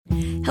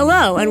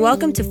Hello, and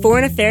welcome to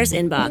Foreign Affairs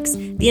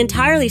Inbox, the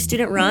entirely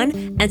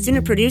student-run and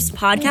student-produced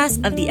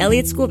podcast of the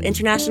Elliott School of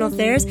International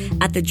Affairs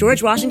at the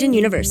George Washington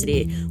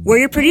University. We're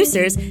your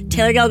producers,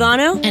 Taylor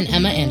Galgano and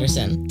Emma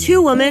Anderson,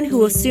 two women who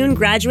will soon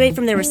graduate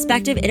from their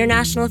respective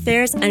international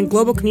affairs and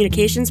global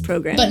communications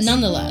programs. But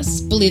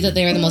nonetheless, believe that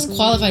they are the most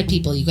qualified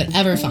people you could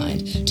ever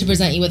find to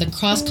present you with a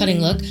cross-cutting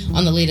look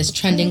on the latest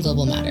trending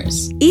global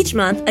matters. Each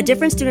month, a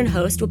different student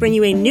host will bring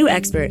you a new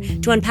expert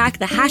to unpack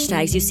the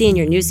hashtags you see in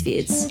your news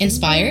feeds.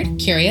 Inspired?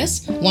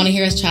 Curious? Want to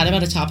hear us chat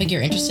about a topic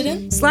you're interested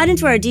in? Slide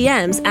into our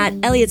DMs at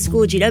Elliott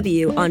School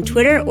GW on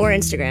Twitter or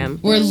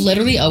Instagram. We're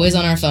literally always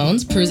on our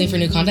phones, perusing for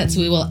new content, so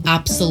we will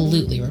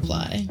absolutely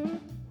reply.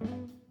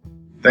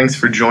 Thanks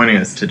for joining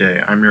us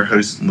today. I'm your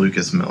host,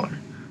 Lucas Miller.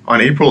 On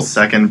April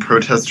 2nd,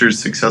 protesters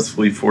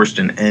successfully forced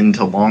an end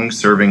to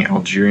long-serving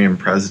Algerian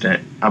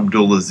President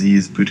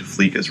Abdelaziz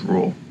Bouteflika's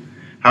rule.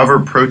 However,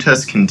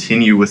 protests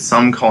continue, with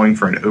some calling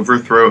for an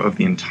overthrow of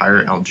the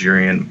entire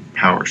Algerian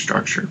power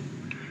structure.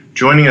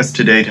 Joining us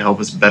today to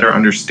help us better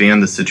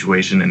understand the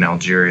situation in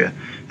Algeria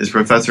is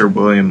Professor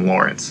William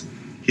Lawrence.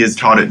 He has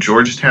taught at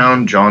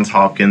Georgetown, Johns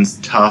Hopkins,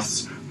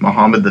 Tufts,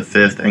 Mohammed V,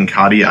 and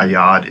Qadi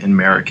Ayad in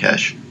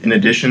Marrakesh, in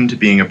addition to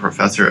being a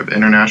professor of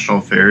international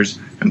affairs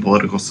and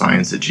political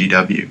science at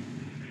GW.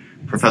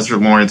 Professor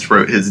Lawrence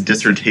wrote his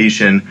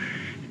dissertation,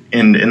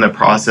 and in the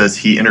process,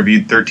 he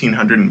interviewed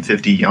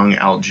 1,350 young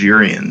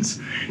Algerians.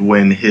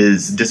 When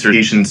his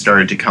dissertation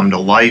started to come to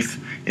life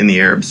in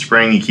the Arab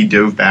Spring, he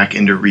dove back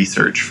into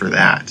research for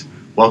that.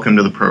 Welcome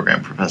to the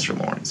program, Professor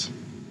Lawrence.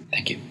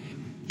 Thank you.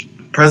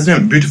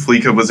 President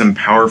Bouteflika was in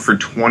power for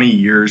 20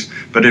 years,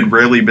 but had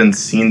rarely been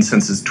seen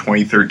since his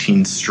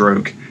 2013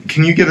 stroke.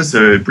 Can you give us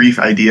a brief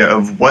idea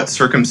of what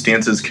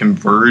circumstances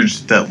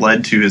converged that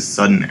led to his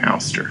sudden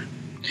ouster?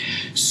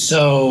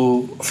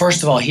 So,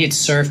 first of all, he had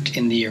served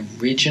in the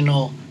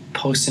original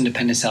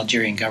post-independence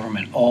Algerian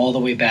government all the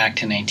way back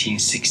to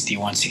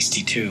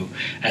 1961-62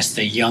 as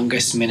the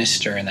youngest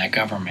minister in that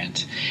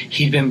government.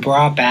 He'd been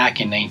brought back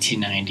in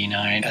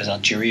 1999 as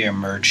Algeria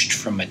emerged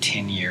from a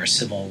 10-year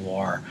civil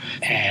war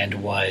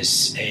and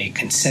was a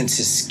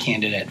consensus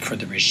candidate for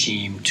the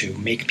regime to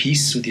make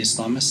peace with the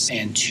Islamists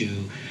and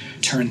to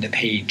turn the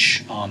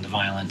page on the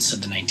violence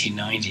of the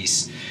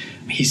 1990s.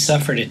 He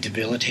suffered a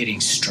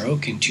debilitating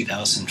stroke in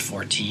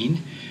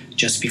 2014,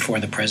 just before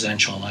the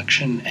presidential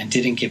election, and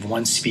didn't give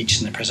one speech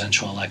in the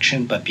presidential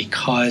election, but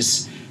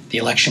because the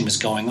election was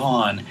going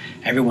on,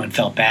 everyone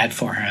felt bad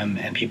for him,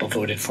 and people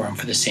voted for him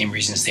for the same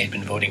reasons they had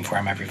been voting for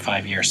him every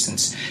 5 years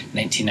since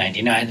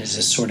 1999 as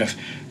a sort of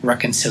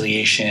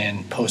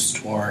reconciliation,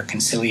 post-war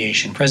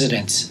conciliation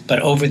president. But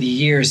over the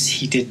years,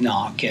 he did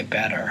not get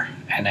better.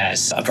 And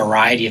as a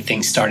variety of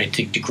things started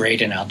to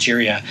degrade in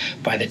Algeria,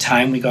 by the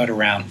time we got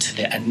around to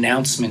the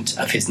announcement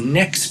of his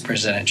next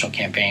presidential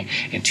campaign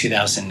in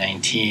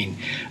 2019,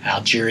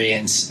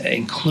 Algerians,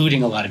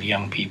 including a lot of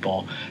young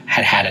people,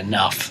 had had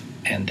enough,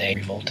 and they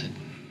revolted.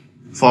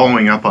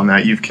 Following up on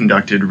that, you've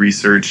conducted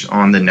research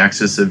on the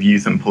nexus of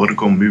youth and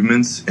political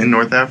movements in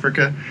North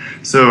Africa.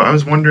 So I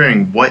was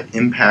wondering what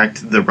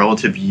impact the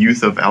relative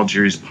youth of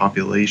Algeria's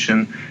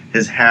population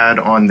has had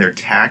on their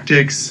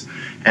tactics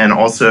and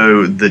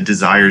also the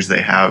desires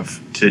they have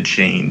to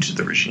change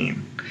the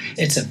regime.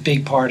 It's a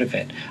big part of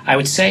it. I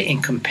would say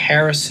in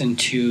comparison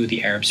to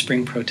the Arab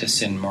Spring protests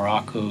in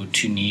Morocco,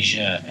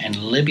 Tunisia, and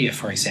Libya,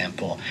 for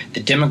example, the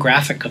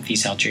demographic of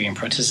these Algerian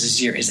protests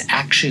this year is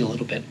actually a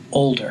little bit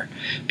older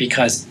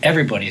because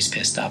everybody is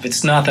pissed off.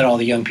 It's not that all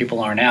the young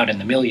people aren't out in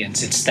the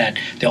millions. It's that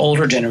the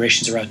older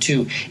generations are out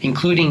too,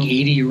 including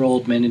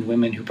 80-year-old men and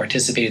women who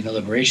participated in the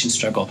liberation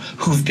struggle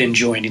who've been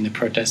joining the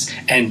protests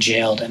and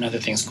jailed and other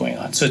things going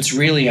on. So it's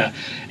really an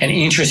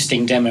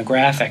interesting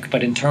demographic.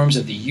 But in terms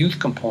of the youth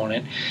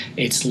component,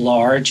 it's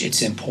large,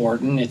 it's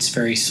important, it's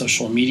very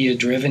social media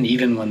driven,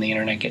 even when the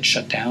internet gets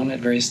shut down at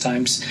various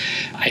times.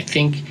 I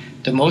think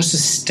the most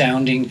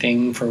astounding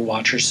thing for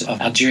watchers of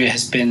Algeria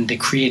has been the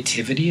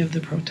creativity of the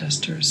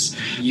protesters,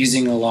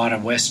 using a lot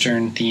of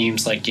Western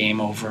themes like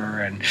game over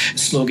and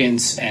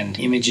slogans and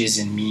images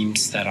and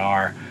memes that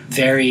are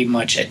very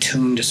much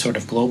attuned to sort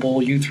of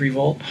global youth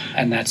revolt.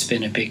 And that's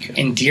been a big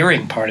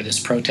endearing part of this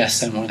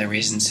protest, and one of the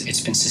reasons it's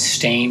been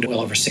sustained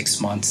well over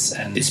 6 months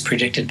and is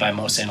predicted by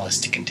most analysts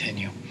to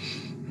continue.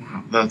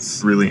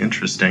 That's really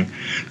interesting.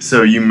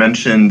 So you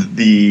mentioned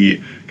the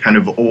kind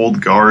of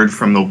old guard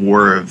from the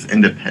War of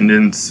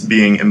Independence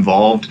being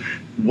involved.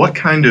 What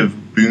kind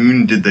of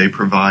boon did they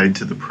provide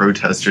to the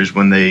protesters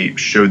when they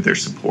showed their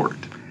support?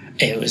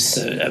 It was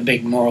a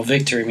big moral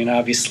victory. I mean,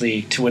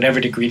 obviously, to whatever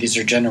degree these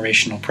are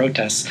generational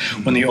protests,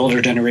 when the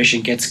older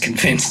generation gets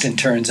convinced and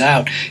turns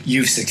out,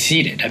 you've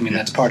succeeded. I mean,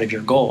 that's part of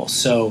your goal.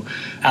 So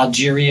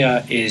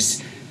Algeria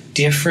is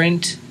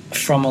different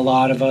from a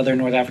lot of other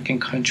North African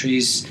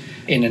countries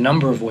in a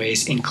number of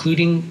ways,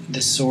 including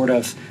the sort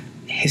of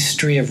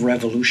history of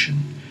revolution.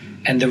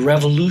 And the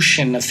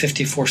revolution of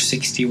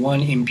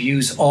 54-61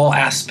 imbues all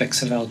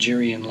aspects of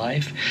Algerian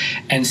life.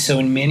 And so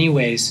in many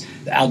ways,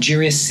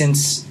 Algeria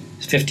since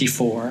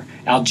 54,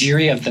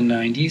 Algeria of the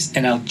 90s,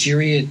 and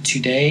Algeria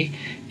today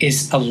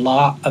is a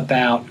lot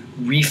about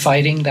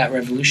refighting that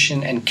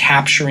revolution and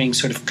capturing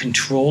sort of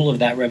control of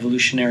that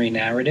revolutionary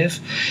narrative.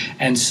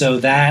 And so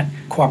that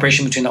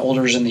cooperation between the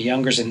olders and the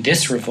youngers in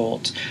this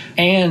revolt,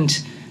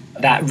 and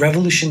that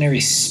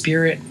revolutionary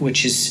spirit,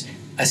 which is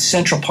a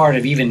central part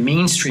of even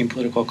mainstream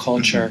political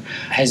culture,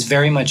 has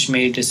very much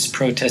made this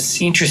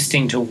protest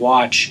interesting to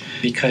watch,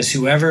 because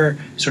whoever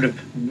sort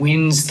of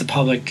wins the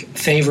public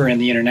favor and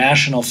the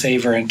international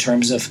favor in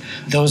terms of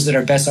those that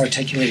are best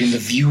articulating the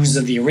views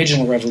of the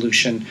original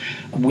revolution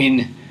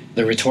win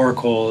the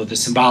rhetorical, the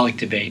symbolic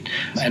debate.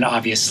 And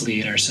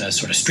obviously there's a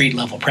sort of street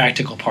level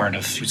practical part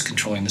of who's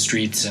controlling the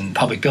streets and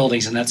public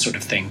buildings and that sort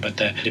of thing. But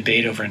the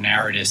debate over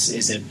narratives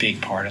is a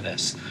big part of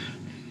this.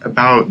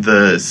 About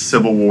the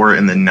Civil War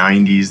in the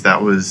 90s,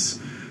 that was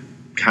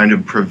kind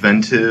of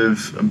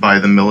preventive by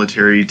the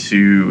military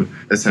to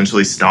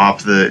essentially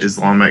stop the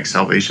Islamic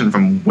Salvation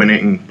from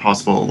winning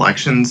possible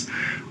elections.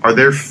 Are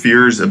there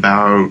fears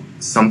about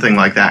something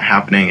like that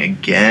happening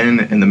again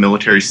and the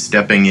military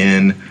stepping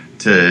in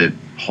to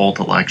halt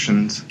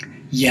elections?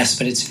 Yes,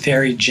 but it's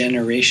very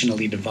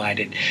generationally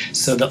divided.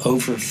 So the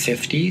over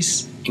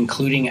 50s,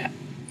 including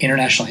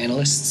international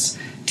analysts,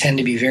 tend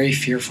to be very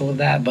fearful of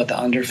that, but the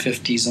under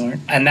 50s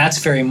aren't. And that's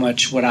very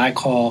much what I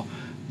call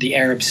the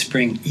Arab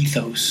Spring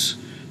ethos,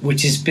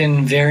 which has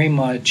been very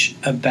much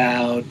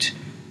about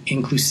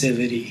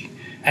inclusivity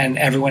and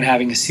everyone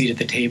having a seat at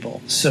the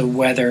table. So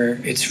whether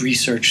it's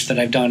research that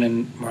I've done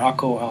in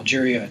Morocco,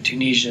 Algeria,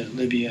 Tunisia,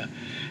 Libya,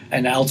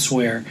 and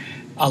elsewhere,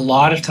 a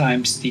lot of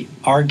times the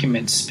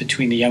arguments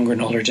between the younger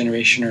and older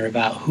generation are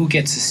about who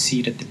gets a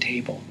seat at the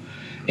table.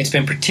 It's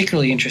been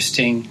particularly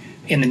interesting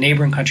in the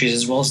neighboring countries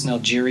as well as in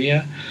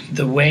Algeria,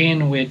 the way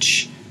in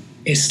which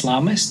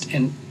Islamist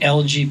and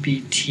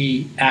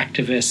LGBT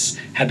activists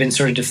have been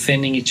sort of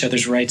defending each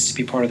other's rights to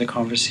be part of the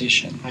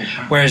conversation.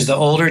 Whereas the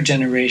older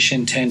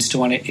generation tends to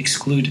want to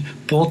exclude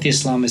both the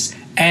Islamists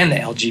and the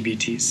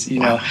LGBTs. You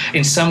know,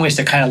 in some ways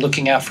they're kind of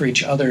looking out for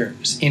each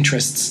other's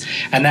interests.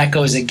 And that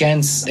goes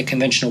against the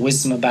conventional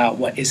wisdom about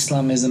what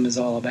Islamism is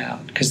all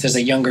about, because there's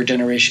a younger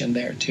generation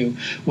there too,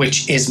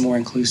 which is more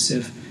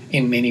inclusive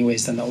in many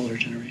ways than the older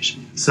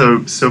generation. So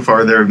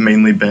far there have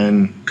mainly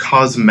been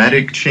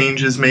cosmetic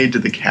changes made to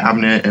the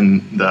cabinet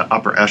and the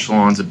upper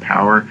echelons of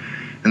power,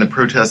 and the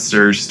protests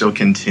are still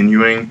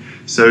continuing.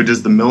 So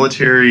does the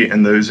military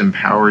and those in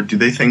power, do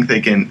they think they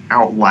can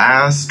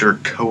outlast or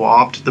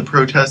co-opt the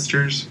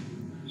protesters?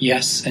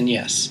 Yes and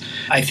yes.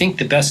 I think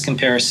the best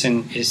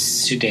comparison is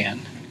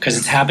Sudan, because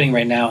it's happening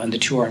right now and the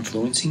two are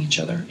influencing each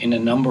other in a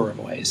number of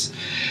ways.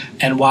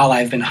 And while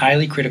I've been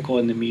highly critical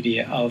in the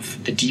media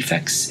of the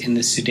defects in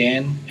the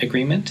Sudan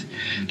agreement,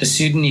 the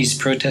Sudanese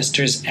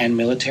protesters and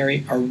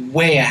military are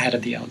way ahead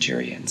of the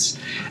Algerians.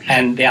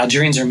 And the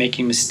Algerians are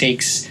making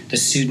mistakes the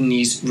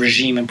Sudanese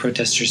regime and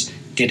protesters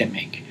didn't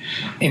make.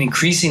 And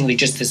increasingly,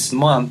 just this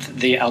month,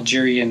 the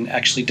Algerian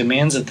actually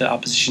demands of the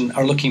opposition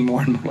are looking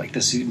more and more like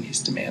the Sudanese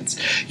demands,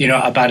 you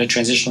know, about a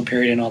transitional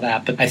period and all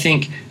that. But I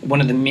think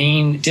one of the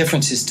main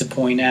differences to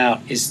point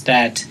out is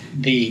that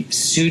the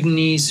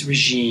Sudanese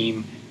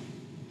regime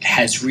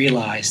has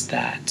realized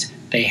that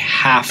they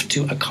have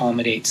to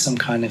accommodate some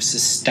kind of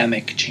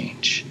systemic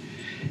change.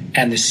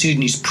 And the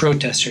Sudanese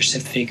protesters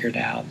have figured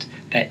out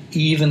that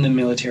even the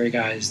military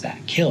guys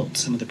that killed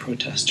some of the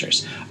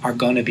protesters are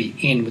going to be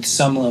in with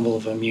some level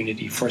of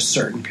immunity for a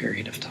certain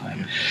period of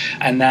time.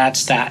 And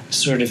that's that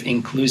sort of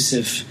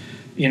inclusive,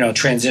 you know,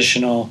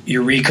 transitional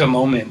eureka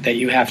moment that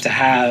you have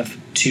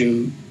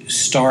to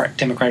start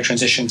democratic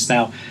transitions.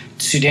 Now,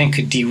 Sudan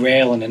could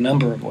derail in a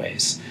number of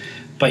ways,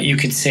 but you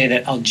could say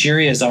that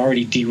Algeria has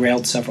already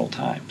derailed several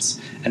times.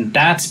 And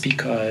that's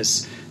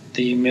because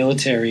the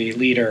military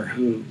leader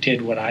who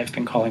did what I've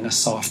been calling a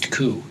soft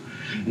coup,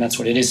 and that's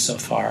what it is so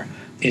far,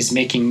 is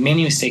making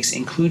many mistakes,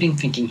 including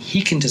thinking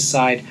he can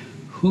decide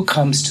who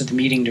comes to the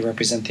meeting to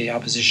represent the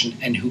opposition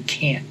and who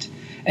can't.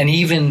 And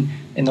even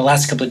in the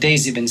last couple of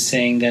days, they've been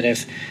saying that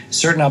if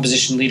certain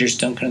opposition leaders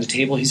don't come to the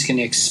table, he's going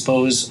to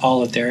expose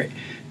all of their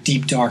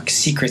deep, dark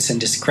secrets and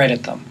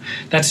discredit them.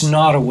 That's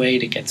not a way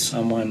to get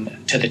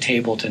someone to the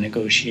table to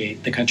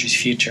negotiate the country's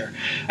future.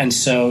 And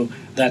so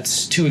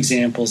that's two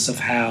examples of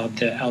how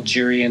the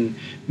Algerian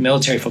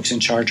military folks in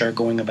charge are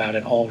going about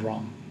it all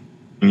wrong.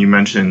 You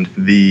mentioned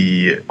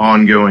the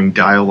ongoing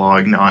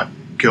dialogue not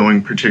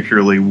going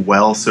particularly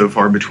well so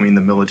far between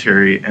the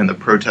military and the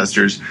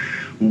protesters.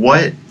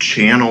 What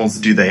channels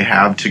do they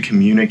have to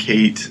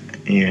communicate,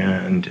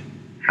 and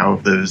how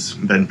have those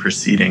been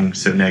proceeding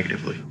so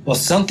negatively? Well,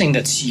 something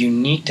that's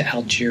unique to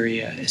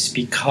Algeria is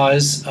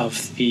because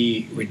of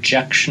the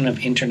rejection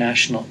of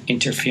international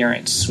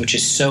interference, which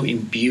is so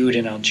imbued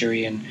in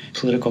Algerian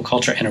political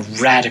culture in a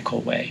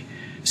radical way.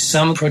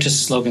 Some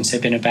protest slogans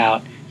have been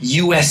about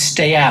U.S.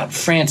 stay out,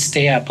 France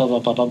stay out, blah, blah,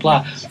 blah, blah,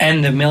 blah.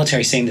 And the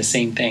military saying the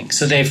same thing.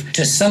 So they've,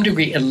 to some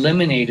degree,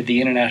 eliminated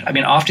the international. I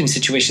mean, often in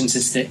situations,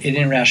 it's the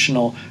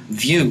international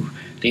view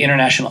the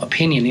international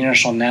opinion, the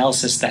international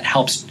analysis that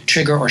helps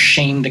trigger or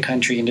shame the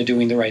country into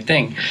doing the right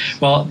thing.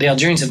 Well, the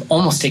Algerians have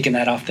almost taken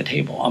that off the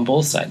table on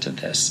both sides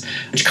of this,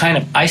 which kind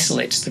of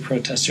isolates the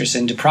protesters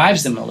and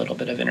deprives them a little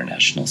bit of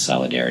international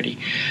solidarity.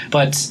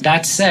 But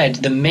that said,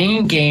 the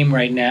main game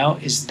right now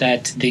is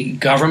that the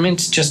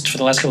government, just for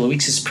the last couple of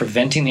weeks, is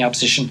preventing the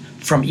opposition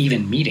from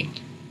even meeting.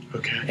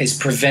 Is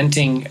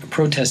preventing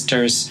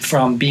protesters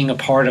from being a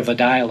part of a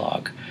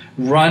dialogue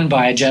run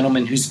by a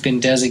gentleman who's been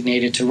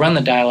designated to run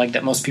the dialogue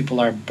that most people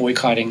are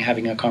boycotting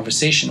having a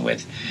conversation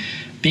with,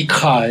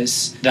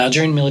 because the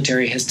Algerian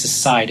military has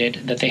decided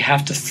that they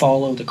have to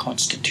follow the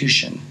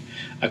constitution,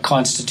 a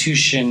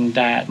constitution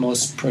that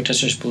most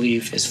protesters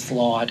believe is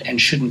flawed and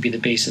shouldn't be the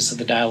basis of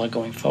the dialogue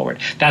going forward.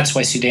 That's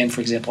why Sudan,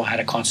 for example, had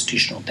a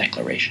constitutional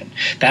declaration.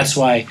 That's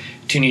why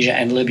Tunisia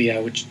and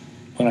Libya, which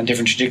went on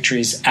different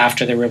trajectories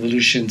after their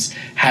revolutions,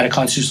 had a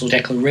constitutional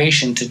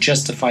declaration to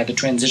justify the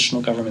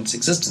transitional government's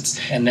existence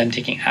and them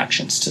taking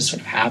actions to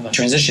sort of have a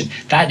transition.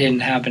 That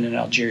didn't happen in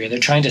Algeria. They're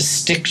trying to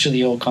stick to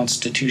the old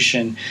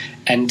constitution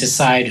and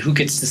decide who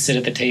gets to sit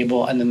at the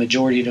table and the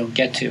majority don't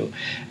get to.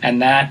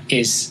 And that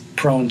is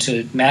prone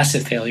to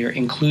massive failure,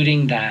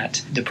 including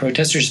that the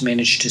protesters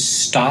managed to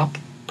stop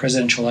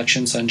presidential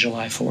elections on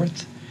July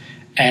 4th.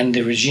 And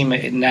the regime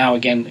now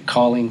again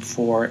calling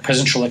for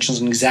presidential elections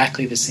on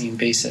exactly the same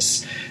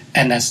basis.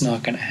 And that's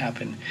not going to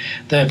happen.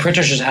 The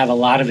protesters have a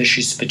lot of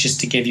issues, but just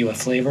to give you a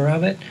flavor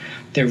of it,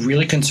 they're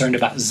really concerned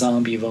about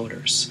zombie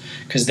voters,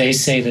 because they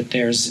say that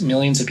there's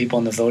millions of people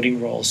on the voting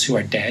rolls who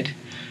are dead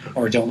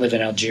or don't live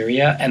in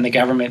Algeria, and the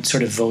government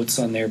sort of votes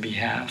on their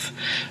behalf,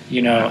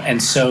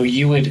 and so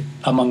you would,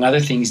 among other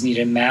things, need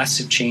a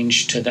massive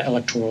change to the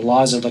electoral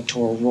laws,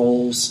 electoral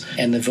rolls,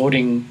 and the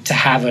voting to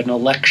have an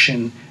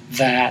election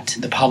that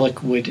the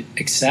public would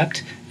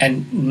accept,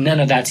 and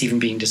none of that's even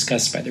being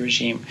discussed by the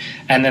regime.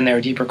 And then there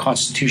are deeper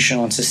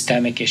constitutional and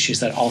systemic issues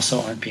that also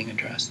aren't being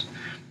addressed.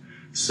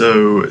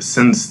 So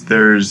since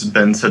there's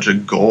been such a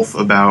gulf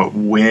about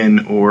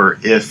when or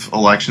if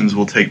elections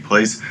will take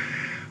place,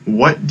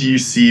 what do you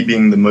see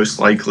being the most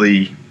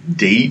likely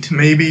date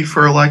maybe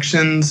for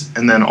elections?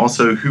 And then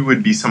also, who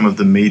would be some of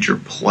the major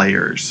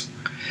players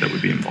that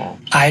would be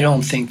involved? I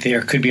don't think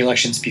there could be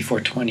elections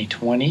before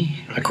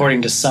 2020.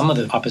 According to some of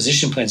the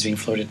opposition plans being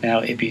floated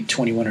now, it'd be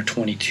 21 or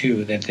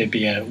 22, that there'd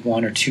be a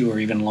 1 or 2 or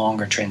even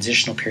longer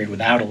transitional period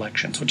without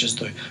elections, which is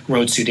the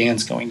road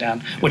Sudan's going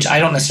down, which I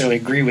don't necessarily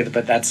agree with,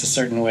 but that's a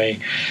certain way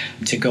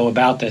to go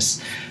about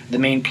this. The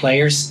main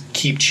players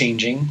keep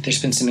changing.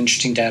 There's been some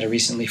interesting data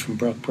recently from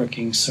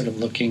Brookings sort of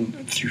looking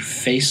through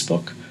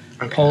Facebook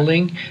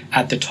polling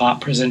at the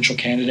top presidential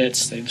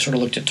candidates. They've sort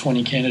of looked at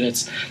 20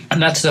 candidates,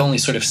 and that's the only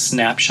sort of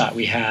snapshot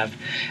we have.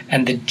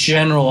 And the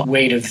general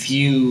way to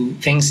view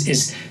things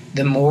is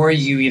the more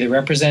you either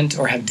represent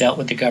or have dealt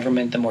with the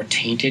government, the more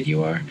tainted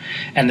you are.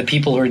 And the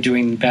people who are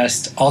doing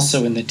best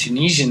also in the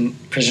Tunisian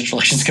presidential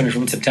elections coming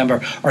from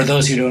September are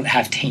those who don't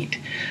have taint,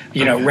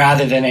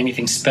 rather than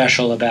anything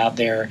special about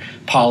their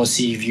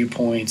policy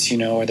viewpoints,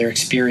 or their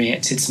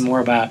experience. It's more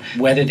about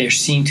whether they're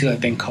seen to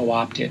have been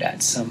co-opted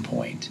at some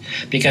point.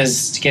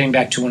 Because getting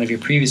back to one of your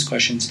previous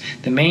questions,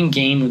 the main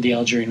game with the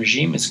Algerian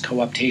regime is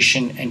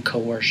co-optation and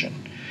coercion.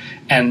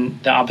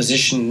 And the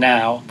opposition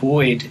now,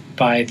 buoyed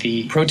by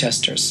the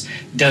protesters,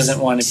 doesn't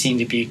want to seem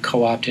to be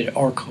co-opted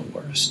or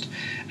coerced.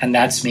 And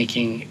that's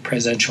making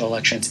presidential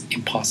elections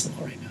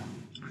impossible right now.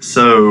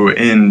 So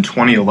in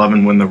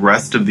 2011, when the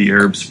rest of the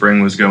Arab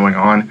Spring was going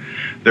on,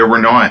 there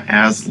were not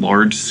as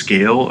large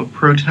scale of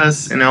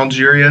protests in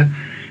Algeria.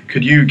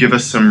 Could you give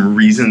us some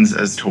reasons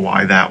as to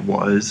why that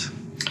was?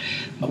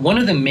 One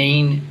of the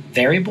main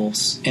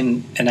variables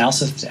in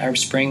analysis of the Arab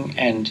Spring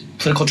and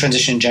political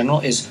transition in general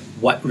is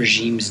what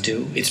regimes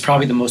do. It's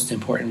probably the most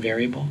important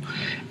variable.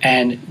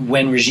 And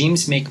when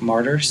regimes make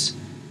martyrs,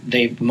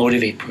 they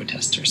motivate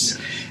protesters.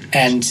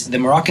 And the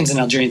Moroccans and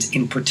Algerians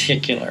in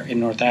particular, in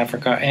North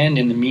Africa and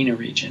in the MENA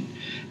region,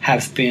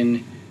 have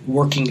been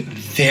working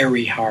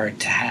very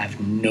hard to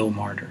have no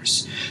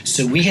martyrs.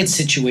 So we had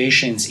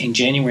situations in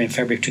January and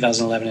February of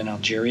 2011 in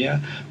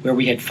Algeria where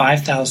we had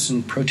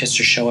 5,000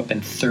 protesters show up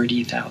and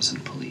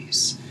 30,000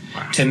 police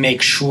to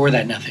make sure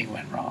that nothing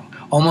went wrong,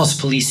 almost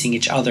policing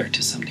each other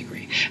to some degree.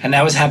 And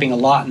that was happening a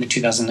lot in the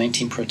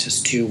 2019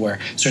 protests too, where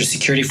sort of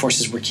security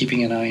forces were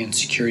keeping an eye on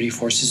security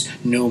forces,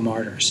 no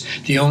martyrs.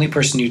 The only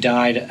person who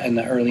died in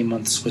the early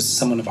months was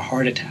someone of a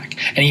heart attack.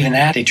 And even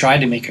that, they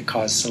tried to make a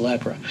cause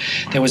célèbre.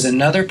 There was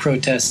another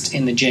protest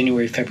in the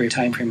January-February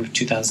timeframe of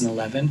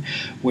 2011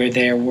 where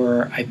there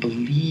were, I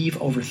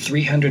believe, over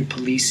 300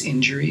 police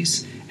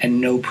injuries and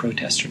no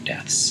protester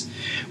deaths.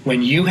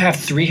 When you have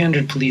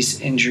 300 police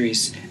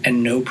injuries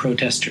and no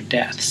protester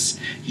deaths,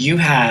 you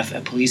have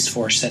a police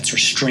force that's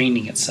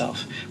restraining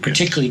itself,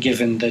 particularly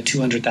given the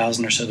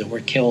 200,000 or so that were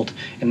killed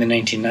in the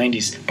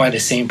 1990s by the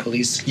same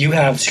police. You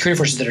have security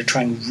forces that are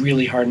trying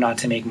really hard not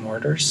to make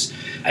martyrs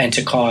and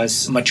to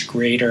cause much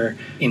greater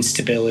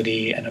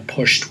instability and a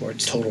push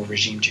towards total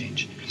regime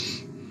change.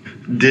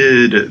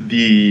 Did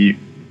the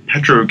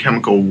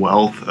petrochemical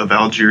wealth of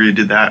Algeria,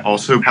 did that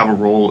also have a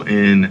role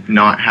in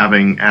not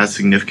having as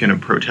significant a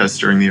protest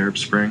during the Arab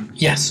Spring?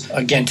 Yes.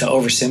 Again, to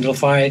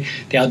oversimplify,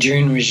 the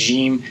Algerian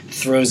regime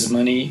throws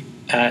money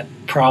at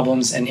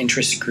problems and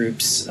interest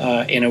groups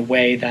in a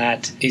way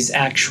that is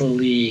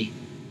actually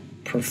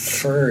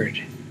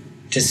preferred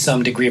to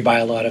some degree by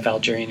a lot of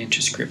Algerian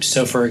interest groups.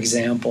 So, for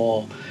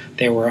example,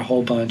 there were a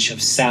whole bunch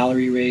of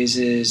salary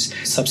raises,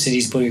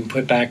 subsidies being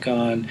put back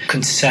on,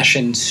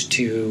 concessions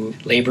to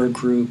labor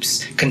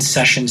groups,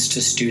 concessions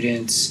to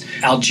students.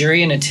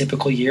 Algeria in a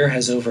typical year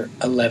has over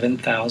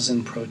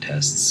 11,000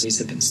 protests. These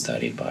have been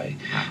studied by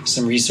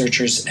some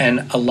researchers,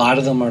 and a lot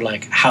of them are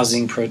like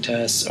housing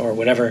protests or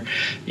whatever,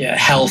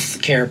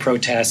 health care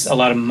protests, a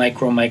lot of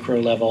micro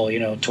level,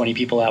 20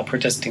 people out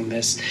protesting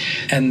this.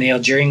 And the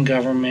Algerian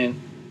government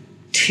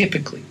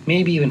typically,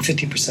 maybe even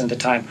 50% of the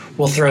time,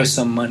 will throw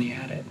some money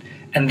at it.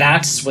 And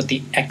that's what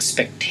the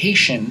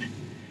expectation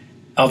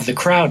of the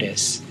crowd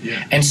is.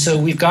 Yeah. And so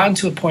we've gotten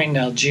to a point in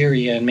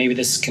Algeria, and maybe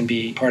this can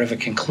be part of a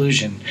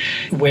conclusion,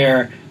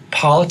 where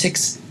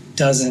politics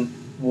doesn't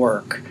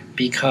work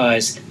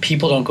because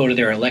people don't go to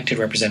their elected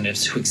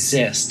representatives who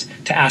exist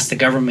to ask the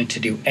government to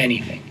do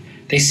anything.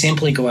 They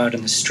simply go out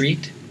in the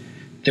street.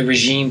 The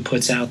regime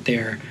puts out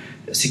their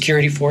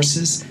security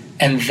forces,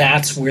 and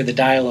that's where the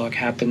dialogue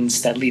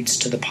happens that leads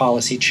to the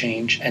policy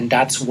change. And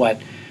that's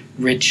what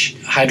rich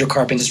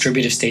hydrocarbon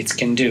distributive states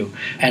can do.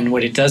 And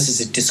what it does is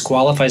it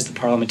disqualifies the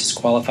parliament,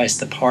 disqualifies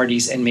the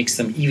parties, and makes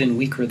them even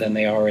weaker than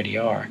they already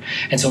are.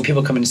 And so when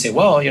people come in and say,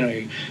 well,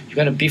 you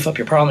got to beef up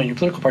your parliament and your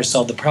political party to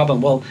solve the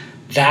problem, well,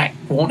 that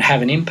won't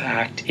have an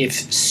impact if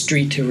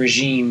street to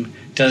regime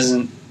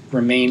doesn't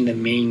remain the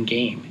main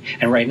game.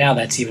 And right now,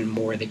 that's even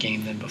more the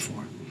game than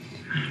before.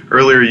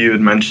 Earlier, you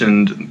had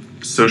mentioned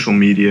social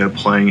media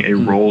playing a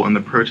role in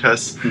the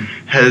protests.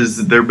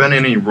 Has there been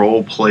any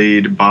role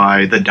played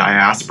by the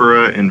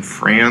diaspora in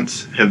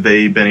France? Have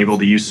they been able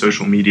to use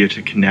social media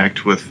to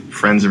connect with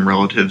friends and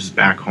relatives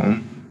back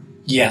home?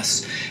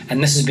 Yes,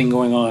 and this has been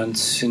going on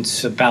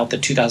since about the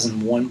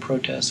 2001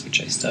 protests, which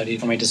I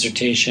studied for my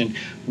dissertation,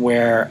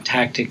 where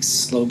tactics,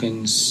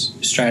 slogans,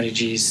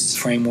 strategies,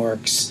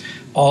 frameworks,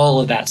 all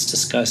of that's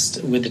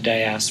discussed with the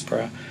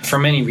diaspora for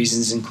many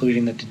reasons,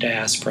 including that the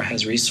diaspora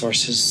has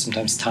resources,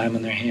 sometimes time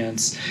on their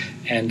hands,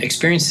 and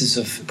experiences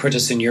of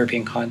protests in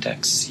European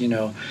contexts,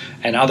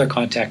 and other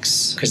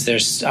contexts, because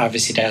there's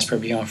obviously diaspora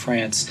beyond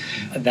France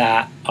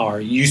that are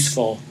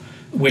useful,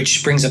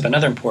 which brings up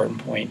another important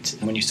point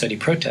when you study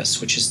protests,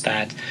 which is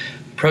that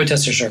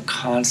protesters are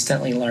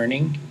constantly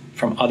learning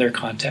from other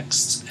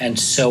contexts, and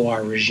so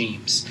are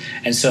regimes.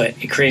 And so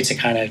it creates a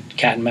kind of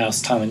cat and mouse,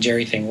 Tom and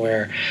Jerry thing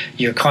where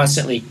you're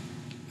constantly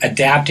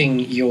adapting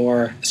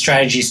your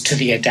strategies to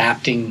the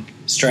adapting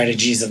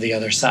strategies of the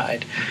other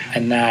side.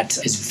 And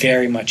that is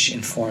very much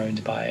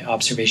informed by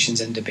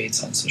observations and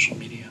debates on social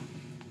media.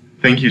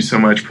 Thank you so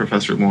much,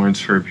 Professor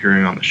Lawrence, for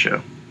appearing on the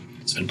show.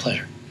 It's been a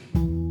pleasure.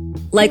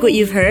 Like what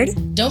you've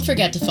heard? Don't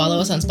forget to follow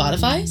us on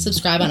Spotify,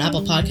 subscribe on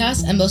Apple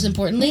Podcasts, and most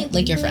importantly,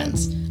 link your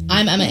friends.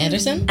 I'm Emma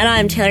Anderson. And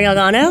I'm Taylor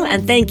Galgano,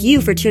 and thank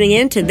you for tuning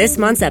in to this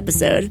month's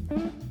episode.